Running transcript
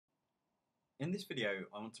In this video,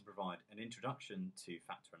 I want to provide an introduction to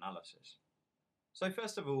factor analysis. So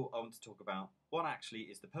first of all, I want to talk about what actually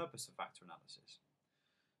is the purpose of factor analysis.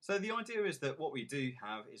 So the idea is that what we do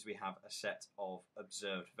have is we have a set of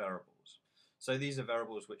observed variables. So these are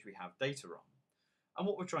variables which we have data on. And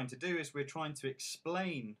what we're trying to do is we're trying to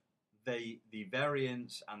explain the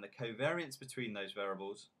variance and the covariance between those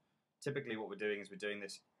variables. Typically what we're doing is we're doing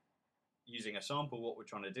this using a sample. What we're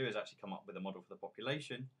trying to do is actually come up with a model for the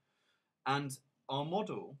population. And our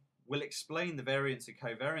model will explain the variance and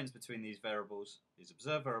covariance between these variables, these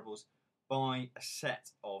observed variables, by a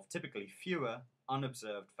set of typically fewer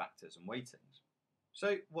unobserved factors and weightings.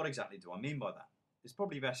 So what exactly do I mean by that? It's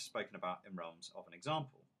probably best spoken about in realms of an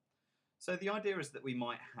example. So the idea is that we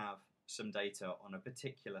might have some data on a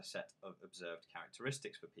particular set of observed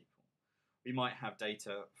characteristics for people. We might have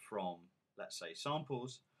data from, let's say,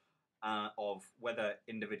 samples of whether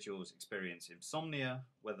individuals experience insomnia,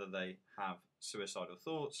 whether they have suicidal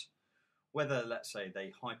thoughts, whether, let's say,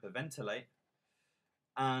 they hyperventilate,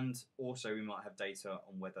 and also we might have data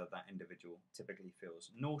on whether that individual typically feels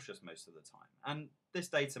nauseous most of the time. And this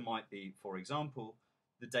data might be, for example,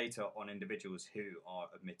 the data on individuals who are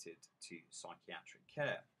admitted to psychiatric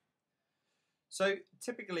care. So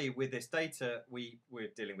typically with this data, we're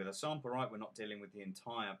dealing with a sample, right? We're not dealing with the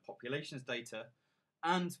entire population's data.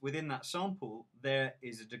 And within that sample, there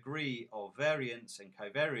is a degree of variance and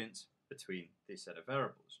covariance between this set of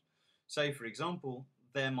variables. So for example,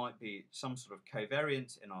 there might be some sort of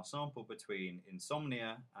covariance in our sample between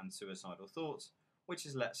insomnia and suicidal thoughts, which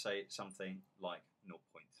is, let's say, something like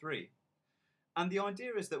 0.3. And the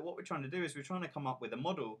idea is that what we're trying to do is we're trying to come up with a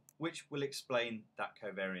model which will explain that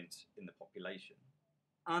covariance in the population.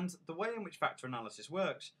 And the way in which factor analysis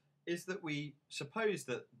works is that we suppose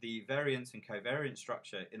that the variance and covariance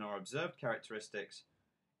structure in our observed characteristics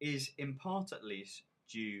is in part at least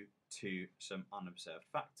due to some unobserved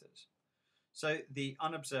factors. So the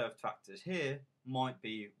unobserved factors here might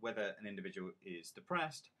be whether an individual is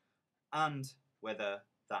depressed and whether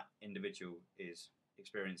that individual is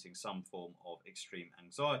experiencing some form of extreme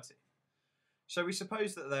anxiety. So we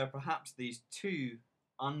suppose that there are perhaps these two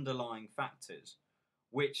underlying factors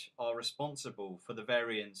which are responsible for the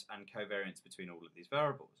variance and covariance between all of these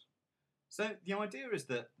variables. So the idea is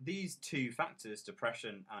that these two factors,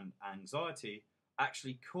 depression and anxiety,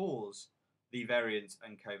 actually cause the variance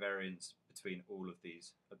and covariance between all of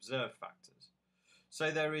these observed factors.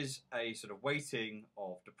 So there is a sort of weighting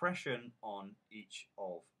of depression on each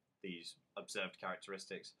of these observed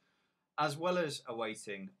characteristics, as well as a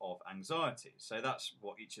weighting of anxiety. So that's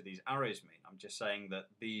what each of these arrows mean. I'm just saying that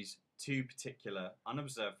these two particular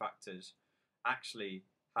unobserved factors actually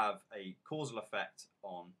have a causal effect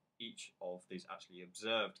on each of these actually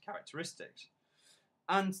observed characteristics.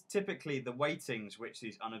 And typically the weightings which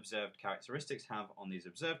these unobserved characteristics have on these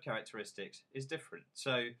observed characteristics is different.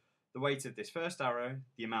 So the weight of this first arrow,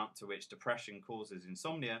 the amount to which depression causes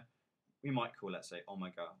insomnia, we might call, let's say,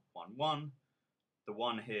 omega 1,1. The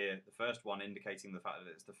one here, the first one, indicating the fact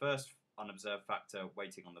that it's the first unobserved factor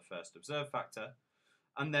weighting on the first observed factor.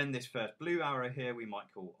 And then this first blue arrow here we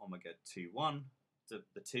might call omega 2,1.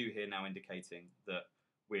 The 2 here now indicating that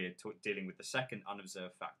we're dealing with the second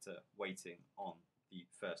unobserved factor weighting on the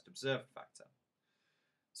first observed factor.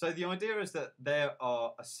 So the idea is that there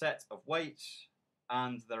are a set of weights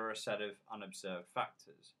and there are a set of unobserved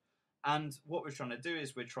factors. And what we're trying to do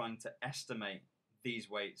is we're trying to estimate these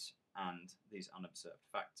weights and these unobserved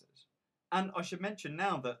factors. And I should mention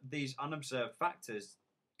now that these unobserved factors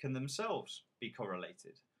can themselves be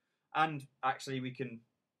correlated. And actually we can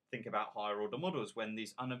think about higher order models when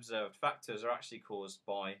these unobserved factors are actually caused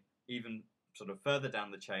by even sort of further down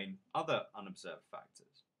the chain other unobserved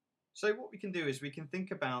factors. So what we can do is we can think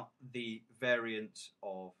about the variance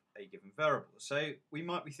of a given variable. So we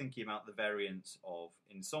might be thinking about the variance of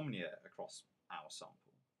insomnia across our sample.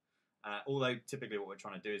 Although typically what we're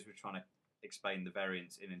trying to do is we're trying to explain the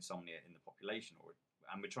variance in insomnia in the population,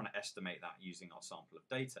 and we're trying to estimate that using our sample of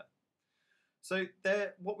data. So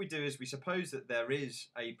what we do is we suppose that there is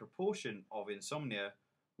a proportion of insomnia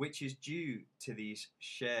which is due to these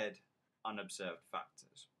shared unobserved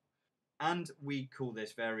factors. And we call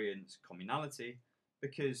this variance commonality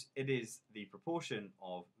because it is the proportion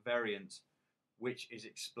of variance which is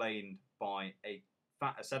explained by a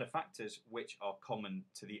set of factors which are common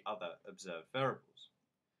to the other observed variables.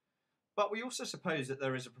 But we also suppose that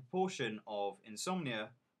there is a proportion of insomnia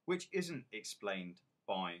which isn't explained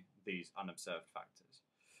by these unobserved factors.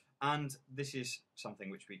 And this is something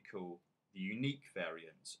which we call the unique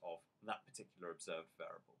variance of that particular observed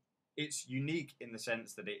variable. It's unique in the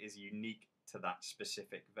sense that it is unique to that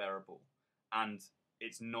specific variable, and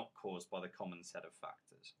it's not caused by the common set of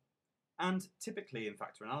factors. And typically in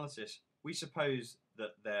factor analysis, we suppose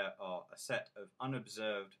that there are a set of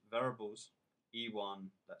unobserved variables, E1,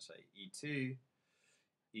 let's say E2,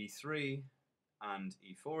 E3, and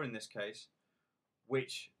E4 in this case,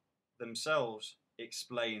 which themselves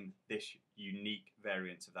explain this unique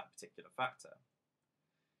variance of that particular factor.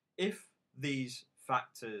 If these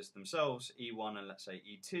factors themselves, E1 and let's say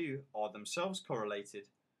E2, are themselves correlated,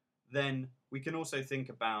 then we can also think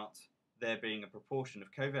about there being a proportion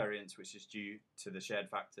of covariance which is due to the shared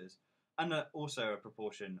factors, and also a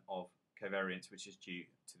proportion of covariance which is due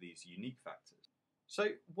to these unique factors. So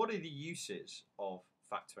what are the uses of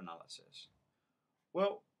factor analysis?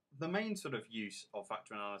 Well, the main sort of use of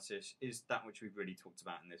factor analysis is that which we've really talked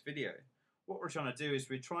about in this video. What we're trying to do is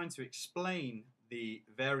we're trying to explain the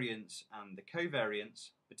variance and the covariance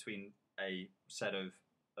between a set of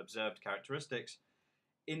observed characteristics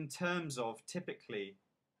in terms of typically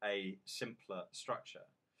a simpler structure.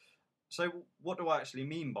 So what do I actually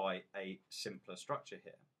mean by a simpler structure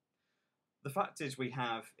here? The fact is we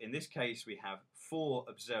have, in this case, we have 4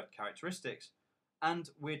 observed characteristics, and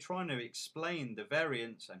we're trying to explain the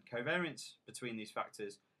variance and covariance between these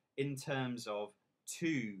factors in terms of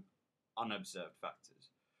 2 unobserved factors.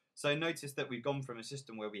 So notice that we've gone from a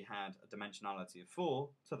system where we had a dimensionality of 4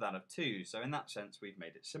 to that of 2, so in that sense we've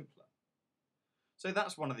made it simpler. So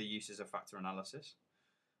that's one of the uses of factor analysis.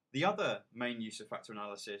 The other main use of factor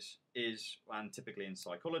analysis is, and typically in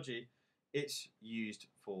psychology, it's used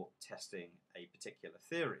for testing a particular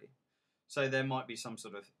theory. So there might be some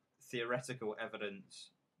sort of theoretical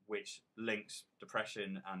evidence which links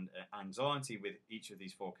depression and anxiety with each of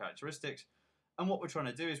these 4 characteristics. And what we're trying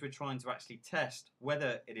to do is we're trying to actually test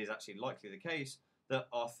whether it is actually likely the case that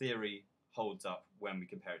our theory holds up when we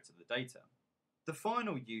compare it to the data. The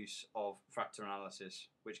final use of factor analysis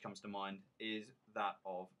which comes to mind is that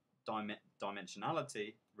of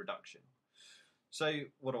dimensionality reduction. So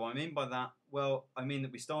what do I mean by that? Well, I mean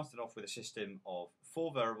that we started off with a system of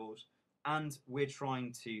 4 variables, and we're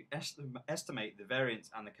trying to estimate the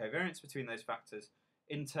variance and the covariance between those factors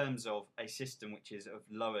in terms of a system which is of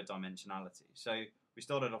lower dimensionality. So we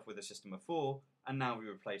started off with a system of 4, and now we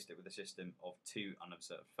replaced it with a system of 2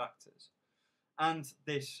 unobserved factors. And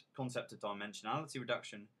this concept of dimensionality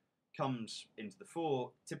reduction comes into the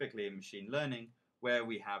fore typically in machine learning, where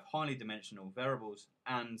we have highly dimensional variables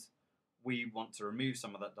and we want to remove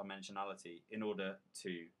some of that dimensionality in order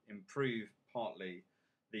to improve partly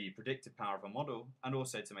the predictive power of a model and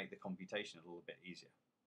also to make the computation a little bit easier.